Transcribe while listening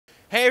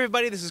Hey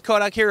everybody, this is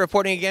Kohdok here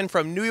reporting again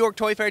from New York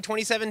Toy Fair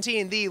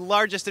 2017, the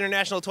largest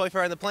international toy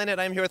fair on the planet.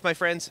 I'm here with my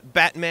friends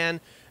Batman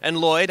and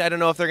Lloyd. I don't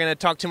know if they're going to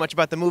talk too much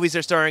about the movies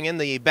they're starring in,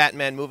 the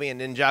Batman movie and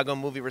Ninjago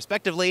movie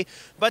respectively,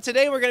 but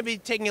today we're going to be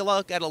taking a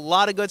look at a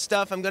lot of good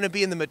stuff. I'm going to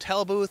be in the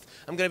Mattel booth,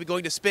 I'm going to be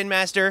going to Spin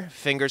Master,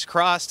 fingers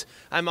crossed.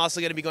 I'm also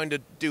going to be going to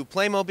do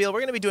Playmobil. We're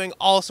going to be doing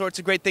all sorts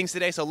of great things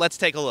today, so let's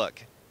take a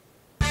look.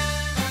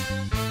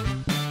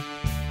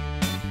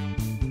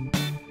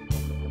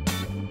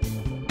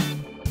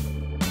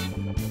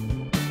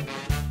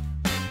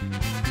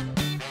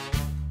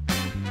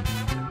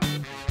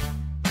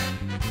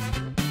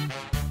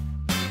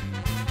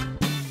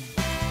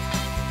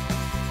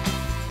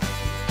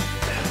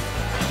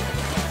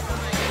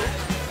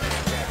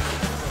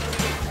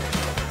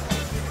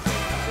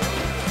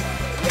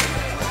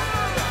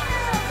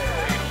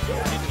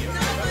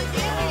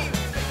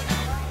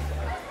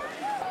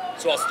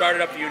 So I'll start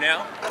it up for you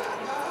now.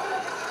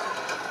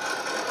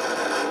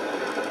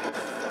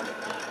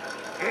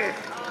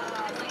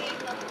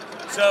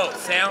 So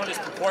sound is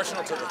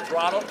proportional to the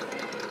throttle.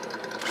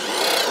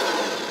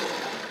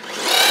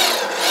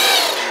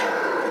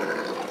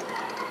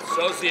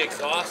 So's the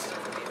exhaust.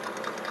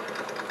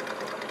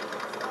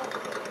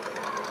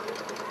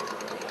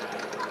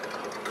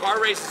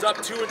 Car races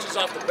up 2 inches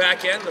off the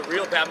back end. The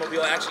real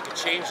Batmobile actually can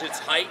change its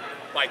height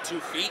by 2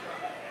 feet.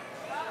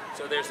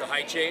 So there's the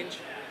height change.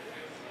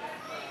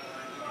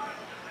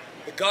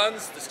 The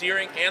guns, the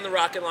steering, and the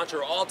rocket launcher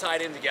are all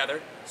tied in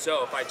together.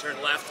 So if I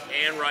turn left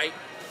and right,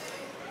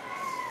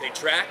 they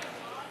track.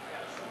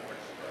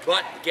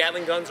 But the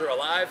Gatling guns are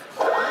alive.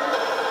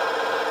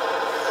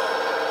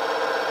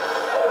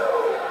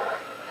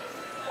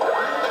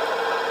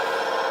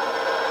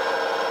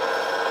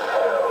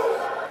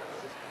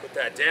 Put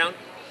that down.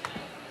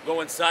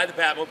 Go inside the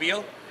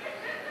Batmobile.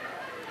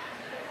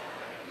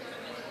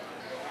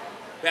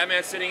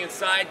 Batman's sitting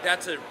inside.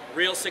 That's a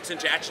real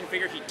 6-inch action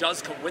figure. He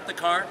does come with the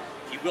car.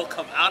 He will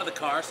come out of the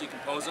car so you can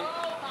pose him.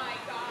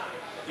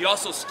 He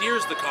also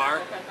steers the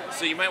car,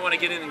 so you might want to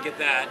get in and get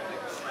that.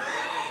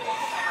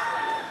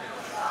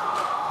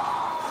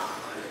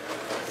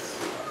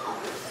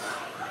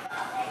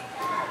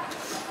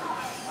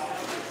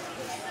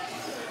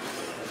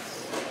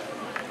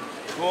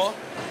 Cool.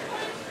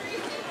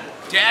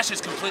 Dash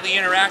is completely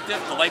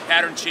interactive. The light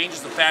pattern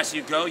changes the faster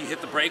you go. You hit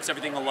the brakes,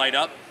 everything will light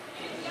up.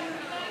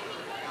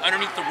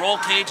 Underneath the roll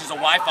cage is a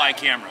Wi-Fi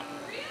camera.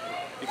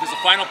 Because the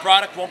final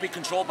product won't be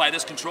controlled by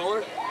this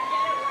controller,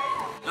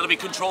 it'll be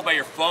controlled by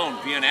your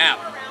phone via an app.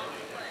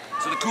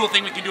 So the cool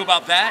thing we can do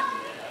about that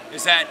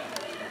is that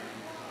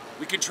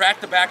we can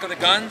track the back of the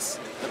guns,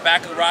 the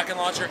back of the rocket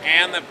launcher,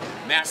 and the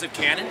massive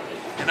cannon,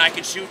 and I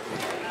can shoot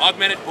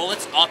augmented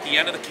bullets off the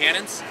end of the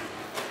cannons,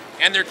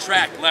 and they're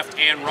tracked left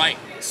and right.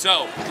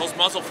 So those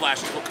muzzle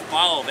flashes will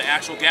follow the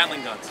actual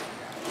Gatling guns.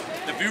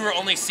 The viewer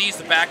only sees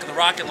the back of the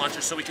rocket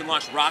launcher so we can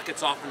launch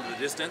rockets off into the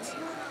distance.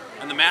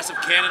 And the massive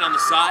cannon on the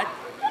side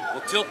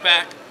will tilt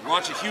back,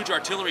 launch a huge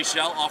artillery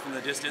shell off in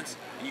the distance.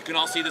 And you can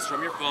all see this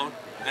from your phone,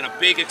 and a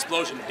big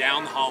explosion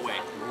down the hallway,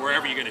 or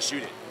wherever you're going to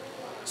shoot it.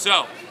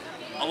 So,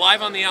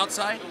 alive on the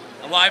outside,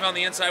 alive on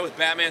the inside with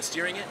Batman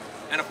steering it,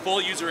 and a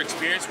full user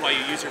experience while you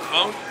use your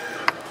phone.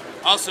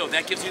 Also,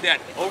 that gives you that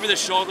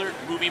over-the-shoulder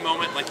movie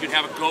moment like you'd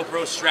have a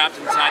GoPro strapped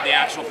inside the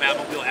actual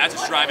Batmobile as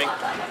it's driving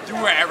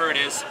through wherever it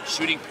is,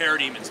 shooting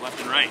parademons left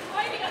and right.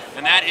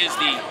 And that is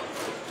the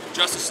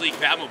Justice League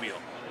Batmobile.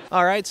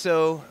 All right,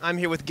 so I'm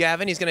here with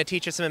Gavin. He's going to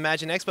teach us some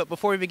Imaginext, but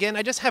before we begin,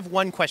 I just have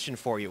one question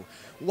for you.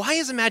 Why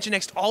is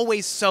Imaginext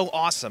always so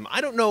awesome?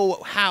 I don't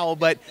know how,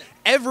 but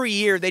every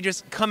year they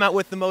just come out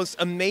with the most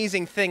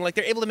amazing thing. Like,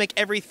 they're able to make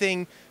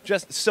everything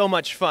just so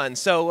much fun.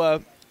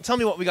 So, tell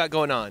me what we got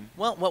going on.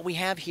 Well, what we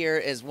have here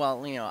is,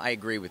 well, you know, I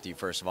agree with you,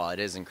 first of all. It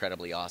is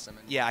incredibly awesome.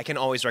 Yeah, I can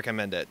always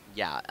recommend it.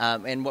 Yeah,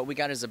 and what we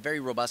got is a very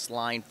robust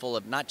line full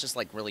of not just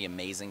like really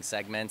amazing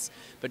segments,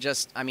 but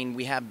just, I mean,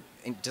 we have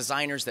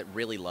designers that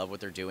really love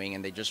what they're doing,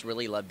 and they just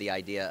really love the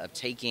idea of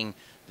taking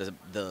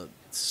the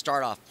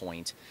start-off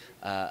point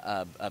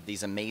of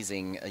these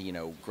amazing, you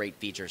know, great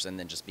features, and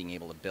then just being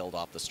able to build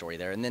off the story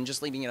there, and then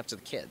just leaving it up to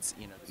the kids,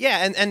 you know.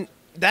 Yeah, and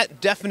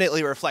that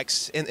definitely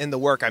reflects in the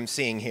work I'm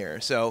seeing here.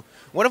 So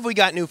what have we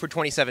got new for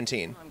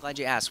 2017? I'm glad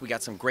you asked. We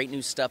got some great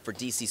new stuff for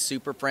DC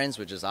Super Friends,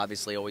 which is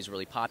obviously always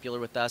really popular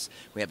with us.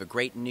 We have a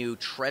great new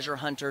Treasure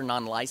Hunter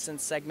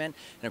non-licensed segment.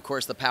 And of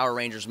course the Power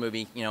Rangers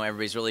movie, you know,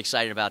 everybody's really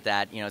excited about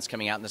that. You know, it's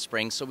coming out in the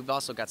spring. So we've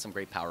also got some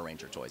great Power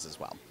Ranger toys as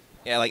well.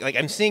 Yeah, like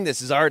I'm seeing this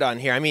Zardon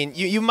here. I mean,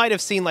 you might have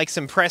seen like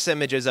some press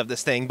images of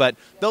this thing, but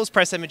those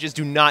press images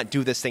do not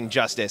do this thing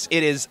justice.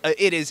 It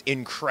is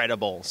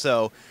incredible.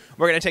 So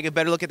we're going to take a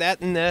better look at that,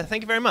 and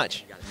thank you very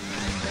much.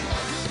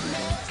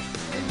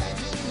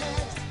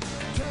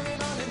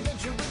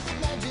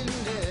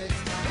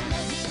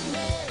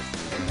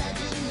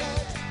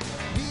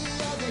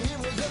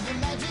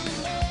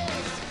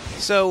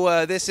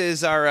 So this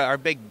is our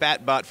big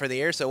bat bot for the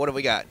year. So what have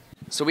we got?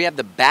 So we have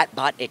the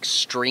Batbot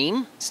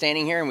Extreme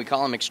standing here, and we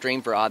call him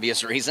Extreme for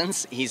obvious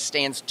reasons. He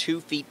stands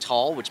 2 feet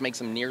tall, which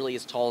makes him nearly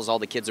as tall as all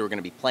the kids who are going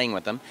to be playing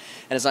with him.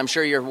 And as I'm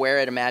sure you're aware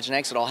at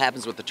Imaginext, it all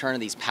happens with the turn of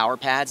these power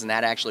pads, and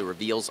that actually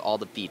reveals all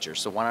the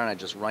features. So why don't I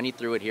just run you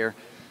through it here?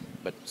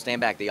 But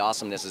stand back, the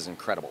awesomeness is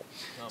incredible.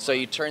 So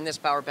you turn this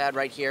power pad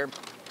right here,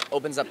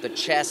 opens up the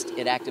chest,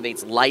 it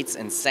activates lights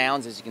and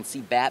sounds. As you can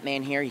see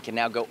Batman here, he can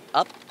now go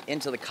up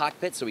into the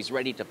cockpit, so he's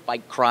ready to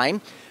fight crime.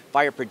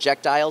 Fire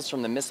projectiles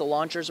from the missile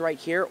launchers right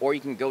here, or you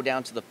can go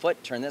down to the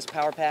foot, turn this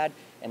power pad,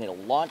 and it'll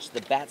launch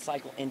the bat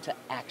cycle into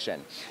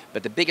action.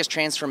 But the biggest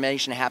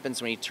transformation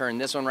happens when you turn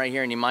this one right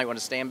here, and you might want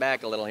to stand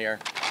back a little here.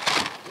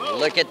 Whoa.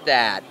 Look at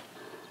that.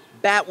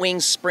 Bat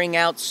wings spring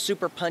out,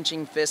 super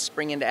punching fists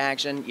spring into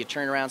action. You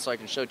turn around so I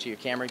can show it to your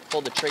camera. You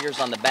pull the triggers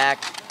on the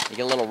back, you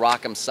get a little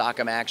rock'em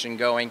sock'em action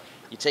going.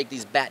 You take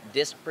these bat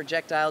disc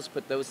projectiles,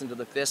 put those into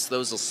the fists.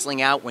 Those will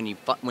sling out when you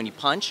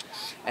punch.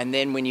 And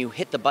then when you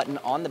hit the button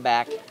on the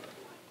back,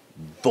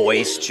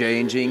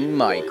 voice-changing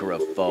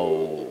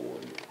microphone.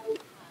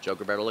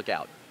 Joker better look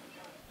out.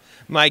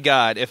 My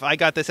God, if I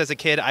got this as a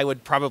kid, I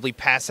would probably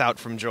pass out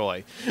from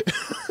joy.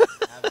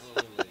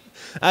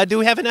 Absolutely. Do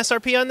we have an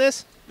SRP on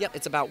this? Yep,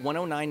 it's about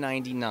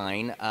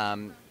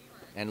 $109.99,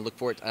 and look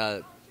for it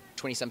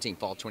 2017,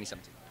 fall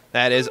 2017.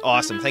 That is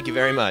awesome. Thank you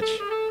very much.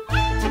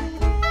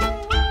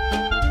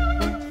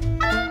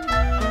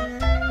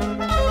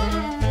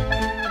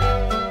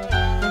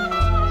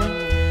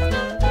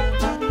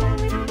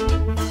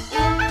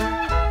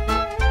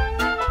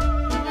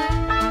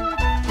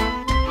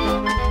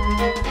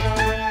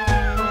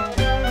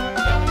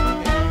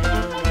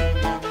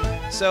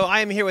 So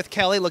I am here with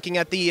Kelly looking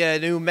at the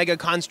new Mega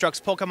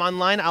Construx Pokemon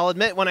line. I'll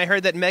admit, when I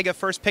heard that Mega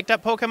first picked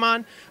up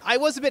Pokemon, I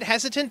was a bit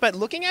hesitant, but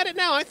looking at it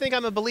now, I think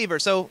I'm a believer.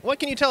 So what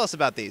can you tell us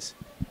about these?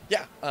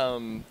 Yeah,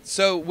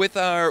 so with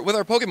our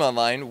Pokemon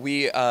line,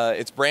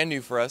 it's brand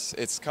new for us.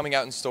 It's coming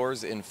out in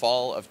stores in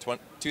fall of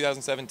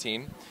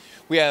 2017.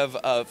 We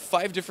have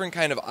 5 different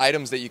kind of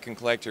items that you can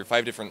collect, or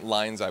 5 different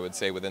lines, I would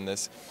say, within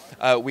this.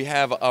 We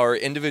have our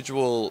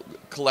individual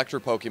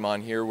collector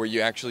Pokemon here, where you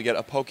actually get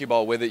a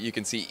Pokeball with it. You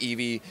can see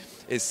Eevee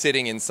is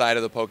sitting inside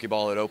of the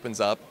Pokeball. It opens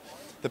up.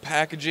 The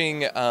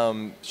packaging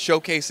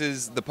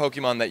showcases the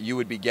Pokemon that you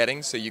would be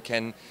getting, so you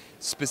can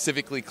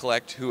specifically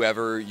collect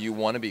whoever you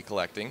want to be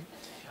collecting.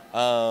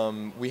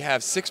 We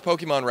have 6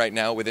 Pokemon right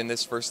now within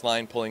this first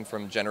line, pulling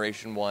from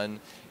Generation 1.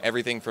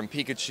 Everything from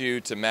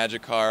Pikachu to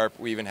Magikarp.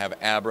 We even have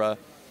Abra.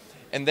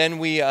 And then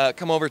we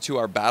come over to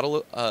our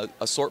battle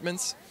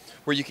assortments,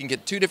 where you can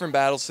get 2 different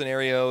battle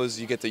scenarios.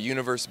 You get the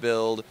universe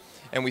build,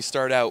 and we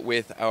start out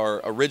with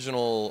our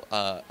original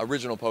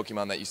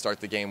Pokemon that you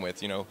start the game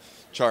with. You know,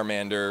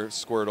 Charmander,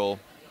 Squirtle.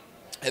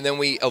 And then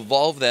we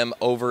evolve them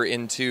over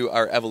into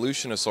our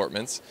evolution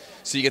assortments.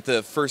 So you get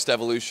the first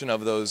evolution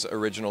of those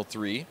original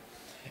 3.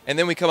 And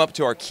then we come up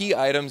to our key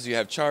items. You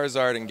have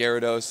Charizard and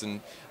Gyarados,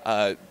 and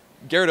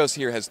Gyarados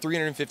here has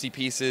 350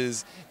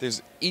 pieces.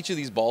 There's each of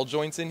these ball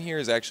joints in here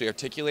is actually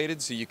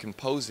articulated, so you can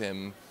pose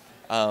him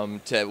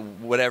to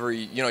whatever,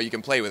 you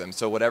can play with him.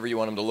 So whatever you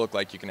want him to look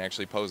like, you can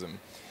actually pose him.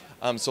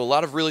 So a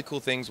lot of really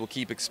cool things. We'll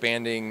keep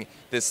expanding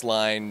this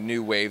line,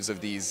 new waves of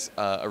these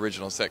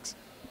original 6.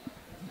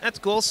 That's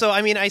cool. So,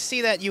 I mean, I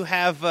see that you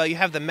have the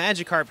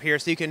Magikarp here,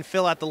 so you can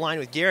fill out the line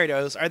with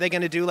Gyarados. Are they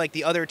going to do like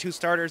the other 2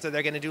 starters? Are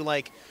they going to do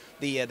like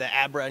the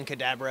Abra and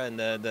Kadabra and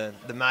the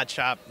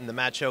Machop and the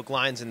Machoke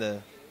lines and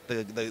the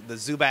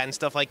Zubat and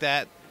stuff like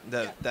that?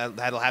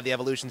 That'll have the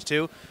evolutions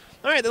too.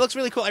 All right, that looks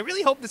really cool. I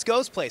really hope this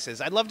goes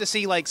places. I'd love to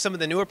see like some of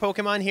the newer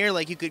Pokemon here.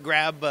 Like you could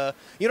grab,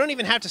 you don't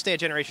even have to stay at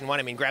Generation 1.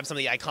 I mean, grab some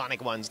of the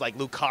iconic ones like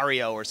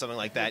Lucario or something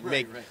like that.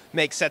 Right.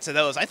 Make sets of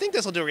those. I think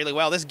this will do really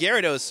well. This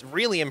Gyarados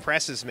really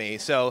impresses me,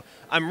 so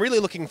I'm really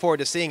looking forward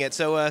to seeing it.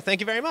 So thank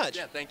you very much.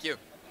 Yeah, thank you.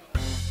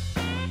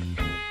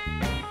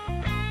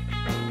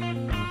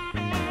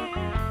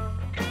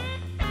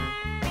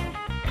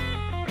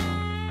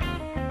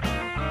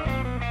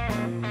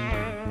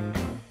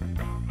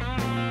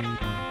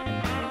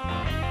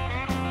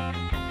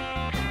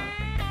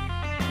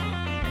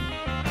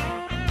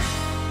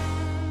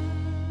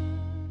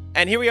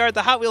 And here we are at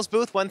the Hot Wheels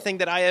booth, one thing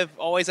that I have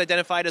always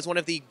identified as one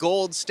of the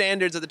gold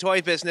standards of the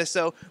toy business.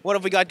 So what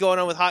have we got going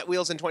on with Hot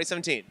Wheels in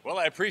 2017? Well,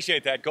 I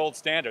appreciate that gold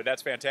standard.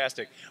 That's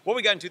fantastic. What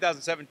we got in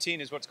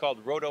 2017 is what's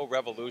called Roto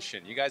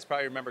Revolution. You guys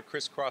probably remember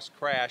Crisscross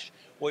Crash.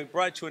 Well, we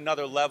brought it to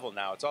another level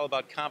now. It's all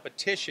about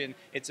competition,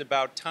 it's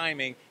about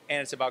timing,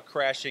 and it's about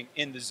crashing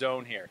in the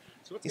zone here.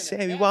 So you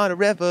say we want a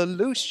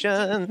revolution.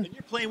 And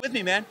you're playing with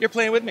me, man. You're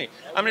playing with me.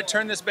 I'm going to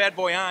turn this bad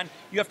boy on.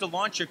 You have to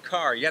launch your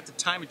car. You have to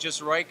time it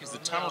just right because the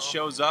tunnel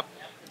shows up.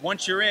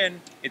 Once you're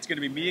in, it's going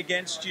to be me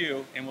against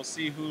you, and we'll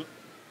see who,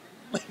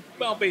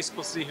 well, basically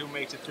we'll see who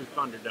makes it through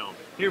Thunderdome.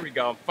 Here we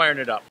go. I'm firing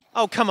it up.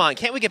 Oh, come on.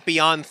 Can't we get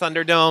beyond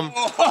Thunderdome?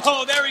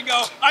 Oh, there we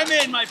go. I'm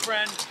in, my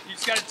friend. You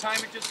just got to time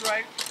it just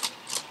right.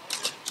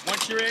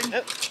 Once you're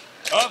in.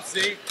 Oh,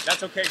 see?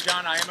 That's okay,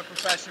 John. I am a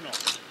professional.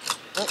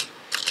 Oh.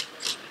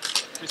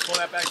 Just pull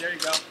that back. There you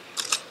go.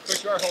 Of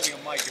course, you are holding a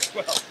mic as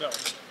well, so.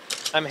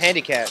 I'm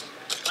handicapped.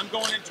 I'm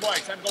going in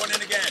twice. I'm going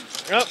in again.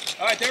 Oh,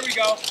 All right, there we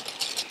go.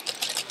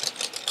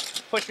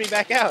 push me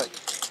back out.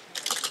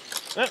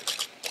 Oh.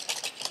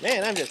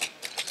 Man, I'm just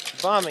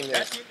bombing this.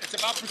 That's what, it's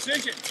about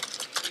precision.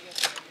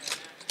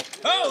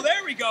 Oh,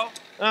 there we go.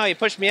 Oh, you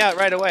pushed me out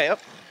right away. Oh.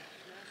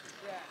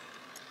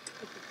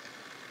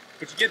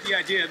 But you get the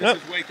idea.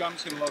 This is Wake. I'm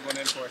just going to load one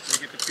in for us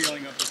so you get the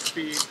feeling of the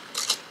speed.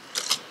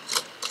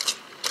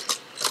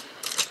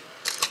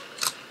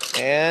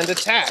 And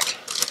attack.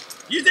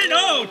 You did.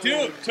 Oh,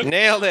 dude. Took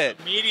Nailed it.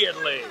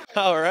 immediately.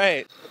 All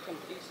right.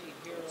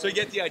 So you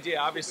get the idea.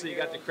 Obviously, you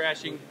got the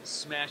crashing,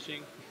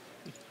 smashing.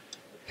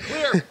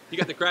 Clear. You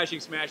got the crashing,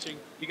 smashing.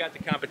 You got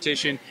the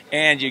competition,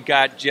 and you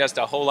got just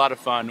a whole lot of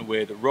fun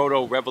with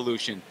Roto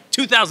Revolution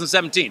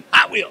 2017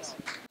 Hot Wheels.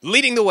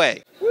 Leading the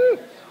way. Woo.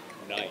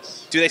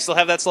 Nice. Do they still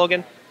have that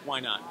slogan? Why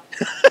not?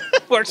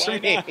 Works Why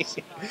for me. not?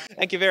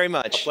 Thank you very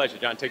much. A pleasure,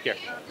 John. Take care.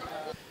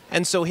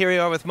 And so here we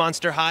are with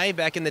Monster High.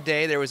 Back in the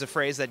day, there was a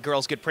phrase that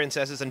girls get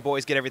princesses and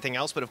boys get everything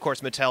else. But of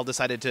course, Mattel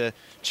decided to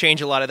change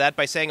a lot of that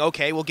by saying,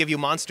 okay, we'll give you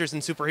monsters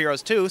and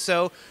superheroes too.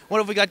 So what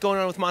have we got going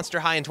on with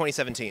Monster High in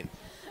 2017?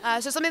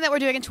 So something that we're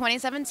doing in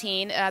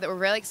 2017 that we're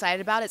really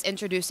excited about is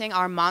introducing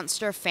our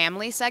Monster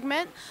Family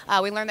segment.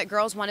 We learned that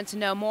girls wanted to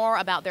know more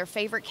about their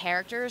favorite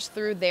characters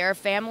through their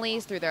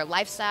families, through their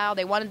lifestyle.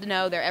 They wanted to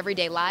know their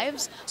everyday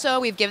lives.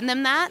 So we've given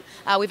them that.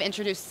 We've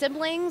introduced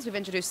siblings, we've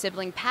introduced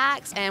sibling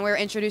packs, and we're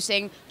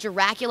introducing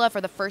Dracula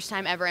for the first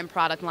time ever in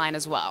product line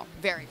as well.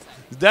 Very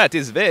excited. That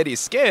is very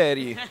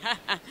scary.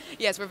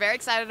 Yes, we're very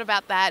excited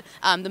about that.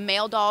 The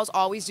male dolls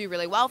always do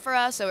really well for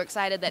us, so we're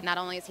excited that not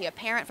only is he a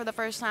parent for the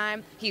first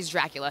time, he's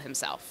Dracula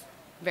himself.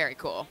 Very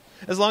cool.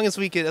 As long as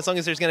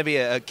there's going to be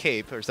a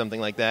cape or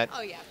something like that.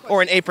 Oh yeah, of course.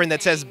 Or an apron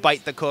that says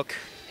 "Bite the Cook."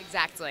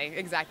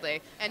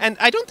 Exactly. And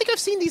I don't think I've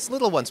seen these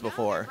little ones No,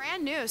 before. they're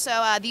brand new.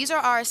 So these are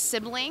our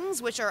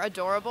siblings, which are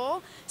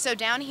adorable. So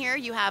down here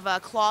you have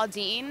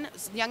Claudine,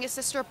 youngest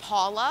sister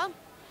Paula,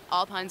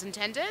 all puns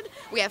intended.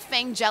 We have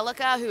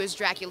Fangelica, who is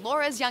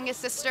Draculaura's youngest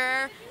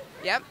sister.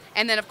 Yep.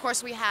 And then of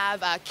course we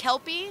have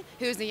Kelpie,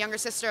 who's the younger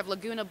sister of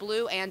Laguna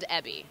Blue and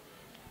Ebby.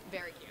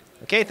 Very cute.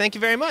 Okay, thank you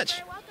very much.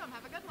 You're welcome.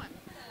 Have a good one.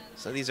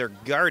 So these are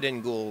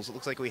garden ghouls. It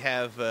looks like we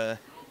have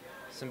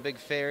some big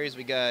fairies.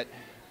 We got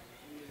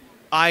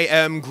I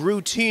Am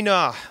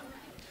Grutina.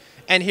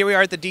 And here we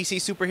are at the DC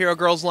Superhero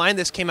Girls line.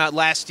 This came out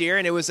last year,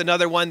 and it was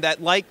another one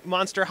that, like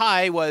Monster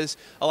High, was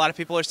a lot of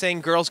people are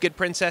saying girls get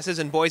princesses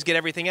and boys get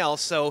everything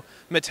else. So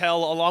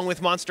Mattel, along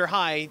with Monster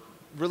High,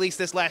 released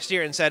this last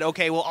year and said,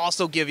 okay, we'll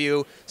also give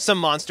you some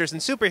monsters and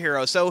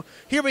superheroes. So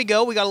here we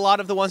go. We got a lot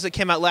of the ones that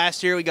came out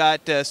last year. We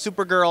got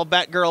Supergirl,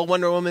 Batgirl,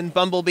 Wonder Woman,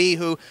 Bumblebee,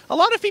 who a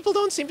lot of people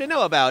don't seem to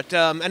know about.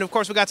 And of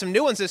course, we got some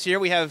new ones this year.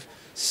 We have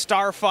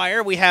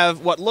Starfire. We have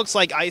what looks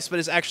like ice, but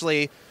is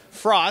actually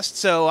frost.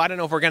 So I don't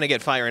know if we're going to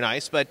get fire and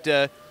ice, but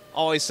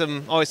always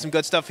some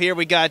good stuff here.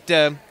 We got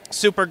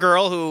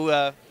Supergirl,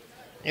 who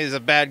is a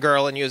bad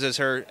girl and uses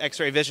her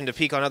X-ray vision to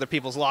peek on other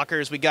people's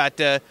lockers. We got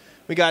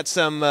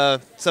some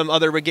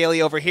other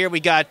regalia over here. We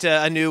got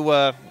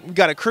we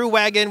got a crew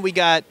wagon. We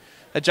got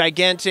a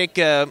gigantic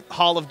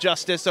Hall of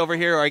Justice over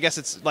here, or I guess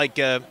it's like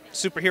a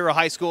superhero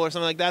high school or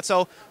something like that.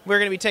 So we're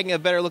going to be taking a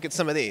better look at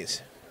some of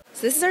these.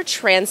 So this is our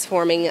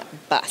transforming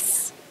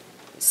bus.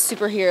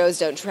 Superheroes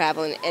don't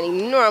travel in any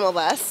normal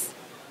bus.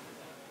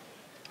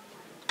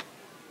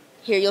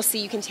 Here you'll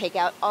see you can take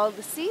out all of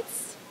the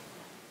seats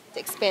to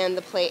expand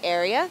the play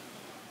area.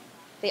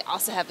 They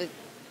also have a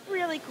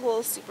really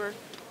cool super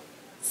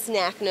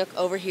snack nook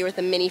over here with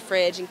a mini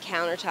fridge and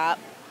countertop.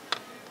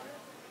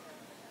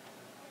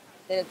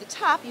 Then at the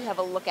top you have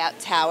a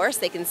lookout tower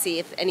so they can see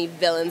if any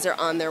villains are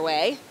on their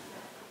way.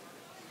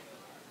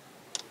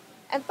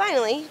 And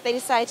finally, they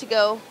decide to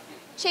go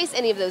chase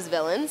any of those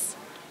villains.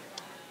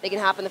 They can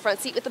hop in the front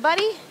seat with the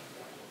buddy,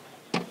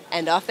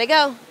 and off they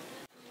go.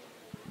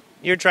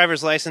 Your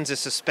driver's license is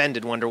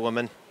suspended, Wonder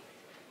Woman.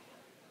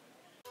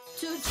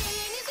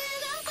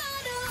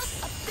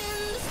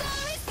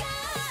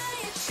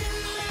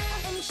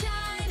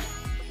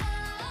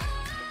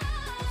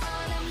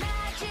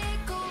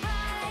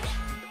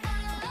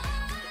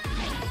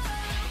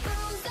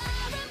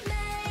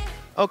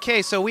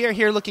 Okay, so we are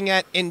here looking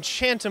at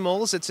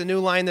Enchantimals. It's a new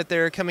line that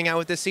they're coming out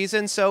with this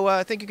season, so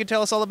I think you could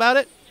tell us all about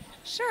it?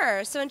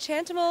 Sure. So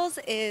Enchantimals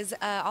is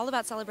all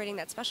about celebrating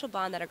that special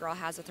bond that a girl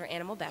has with her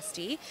animal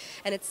bestie,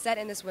 and it's set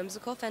in this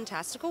whimsical,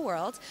 fantastical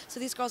world. So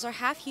these girls are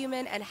half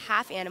human and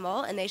half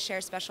animal, and they share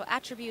special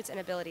attributes and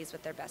abilities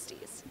with their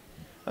besties.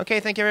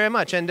 Okay, thank you very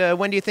much. And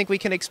when do you think we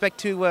can expect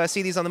to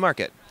see these on the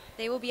market?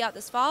 They will be out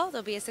this fall.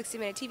 There'll be a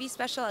 60-minute TV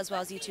special as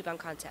well as YouTube on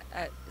content.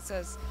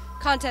 So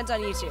content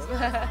on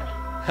YouTube.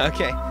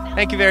 Okay,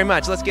 thank you very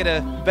much. Let's get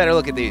a better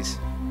look at these.